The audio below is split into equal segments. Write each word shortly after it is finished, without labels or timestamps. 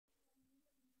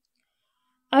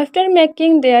After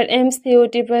making their MCU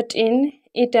debut in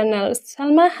Eternals,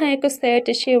 Salma Hayek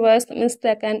said she was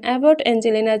mistaken about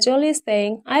Angelina Jolie,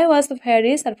 saying, "I was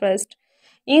very surprised."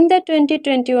 In the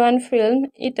 2021 film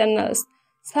Eternals,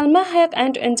 Salma Hayek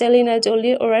and Angelina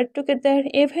Jolie were together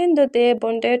even though they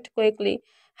bonded quickly.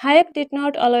 Hayek did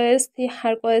not always see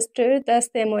her co-star the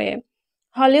same way.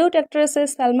 Hollywood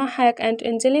actresses Salma Hayek and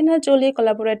Angelina Jolie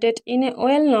collaborated in a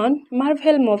well-known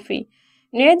Marvel movie.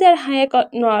 Neither Hayek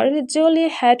nor Jolie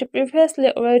had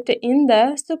previously worked in the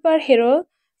superhero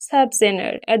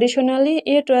subgenre. Additionally,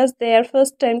 it was their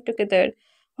first time together,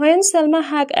 when Salma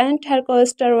Hayek and her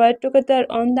co-star were together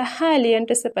on the highly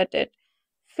anticipated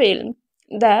film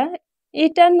The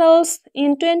Eternals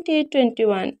in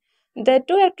 2021. The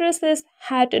two actresses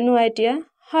had no idea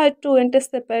how to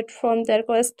anticipate from their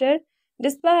co-star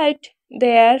despite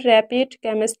their rapid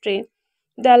chemistry.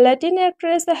 The Latin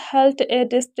actress held a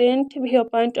distinct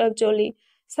viewpoint of Jolie.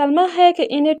 Salma Hayek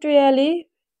initially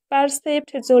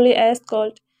perceived Jolie as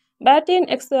cold, but in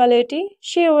actuality,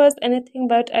 she was anything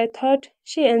but. "I thought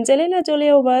Angelina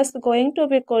Jolie was going to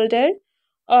be colder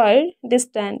or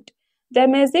distant." The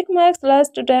Magic Mike's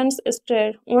last dance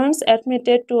star once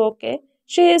admitted to "Okay,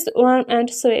 she is warm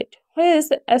and sweet," which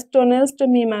astonished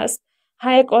me much.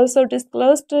 Hayek also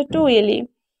disclosed to Willie.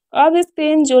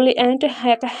 Off-screen, Jolie and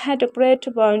Hayek had a great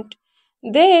bond.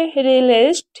 They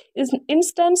relished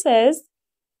instances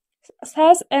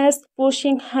such as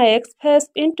pushing Hayek's face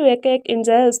into a cake in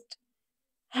jest.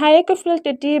 Hayek felt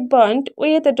a deep bond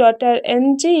with daughter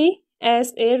Angie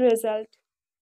as a result.